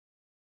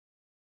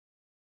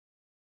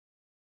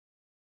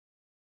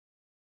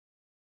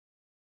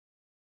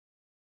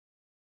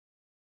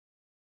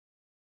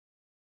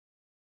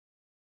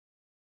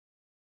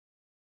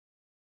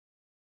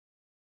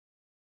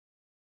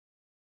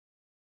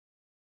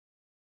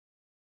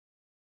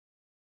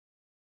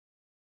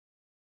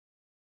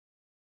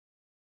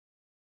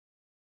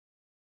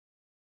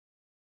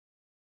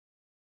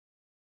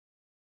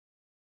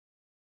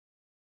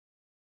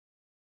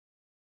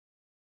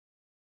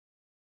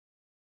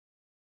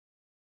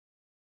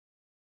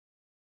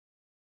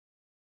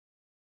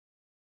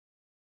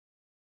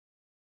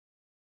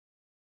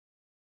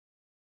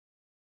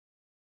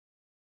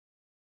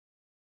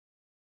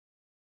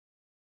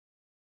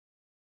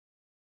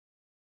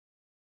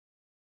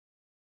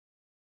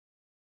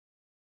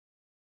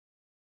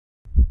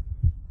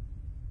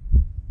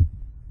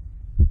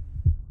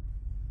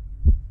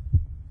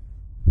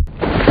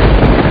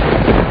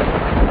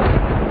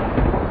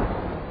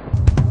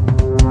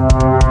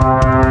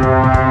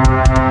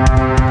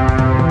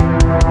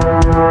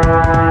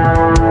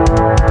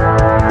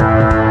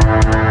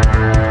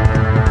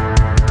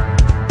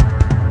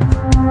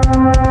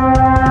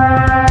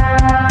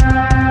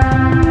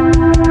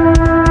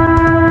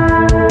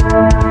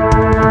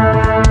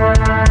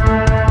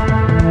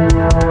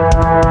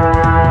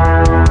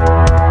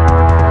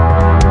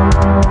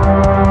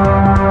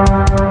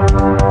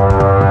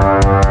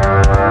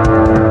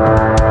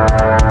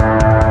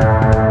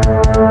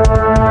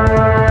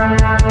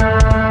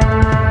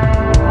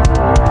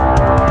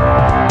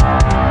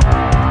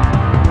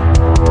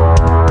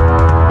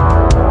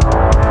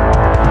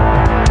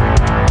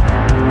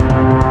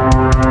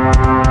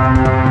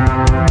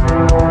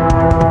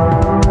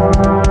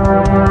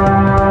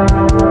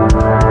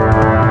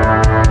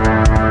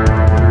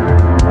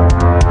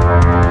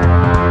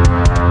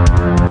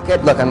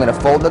right? Look, I'm gonna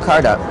fold the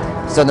card up.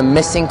 So the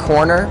missing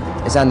corner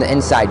is on the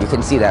inside. You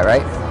can see that,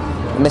 right?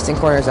 The missing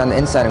corner is on the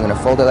inside. I'm gonna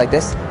fold it like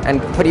this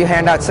and put your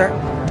hand out, sir,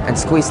 and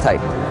squeeze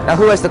tight. Now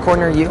who has the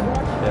corner? You.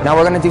 Yeah. Now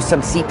we're gonna do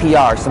some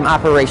CPR, some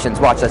operations.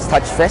 Watch, let's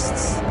touch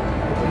fists.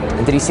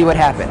 And did you see what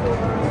happened?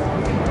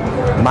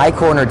 My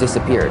corner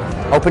disappeared.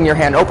 Open your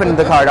hand, open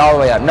the card all the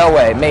way up. No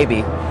way,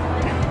 maybe.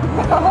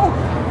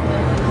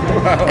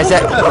 Is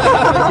that...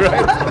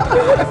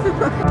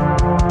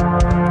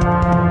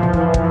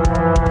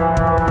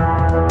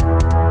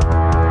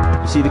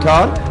 See the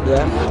card?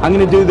 Yeah. I'm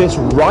going to do this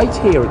right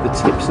here at the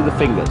tips of the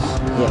fingers.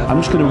 Yeah.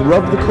 I'm just going to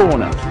rub the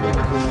corner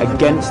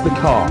against the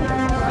card.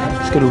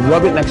 Just going to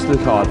rub it next to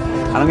the card.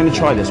 And I'm going to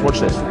try this. Watch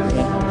this.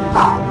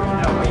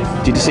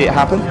 Yeah. Did you see it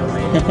happen?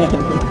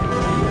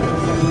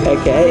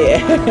 Okay,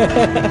 yeah.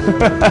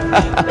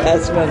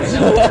 That's nuts.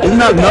 Isn't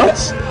that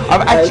nuts?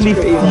 I've actually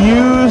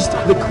fused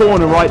the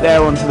corner right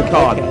there onto the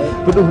card.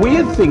 Okay. But the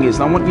weird thing is,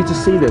 and I want you to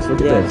see this,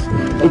 look at this.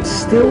 It's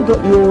still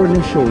got your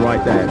initial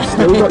right there. It's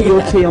still got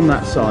your T on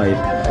that side.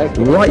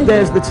 Okay. Right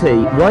there's the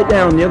T. Right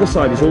there on the other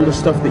side is all the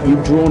stuff that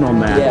you've drawn on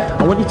there. Yeah.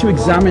 I want you to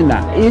examine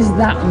that. Is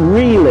that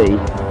really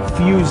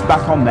fused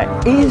back on there?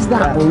 Is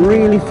that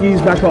really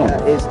fused back on?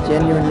 That is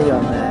genuinely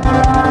on there.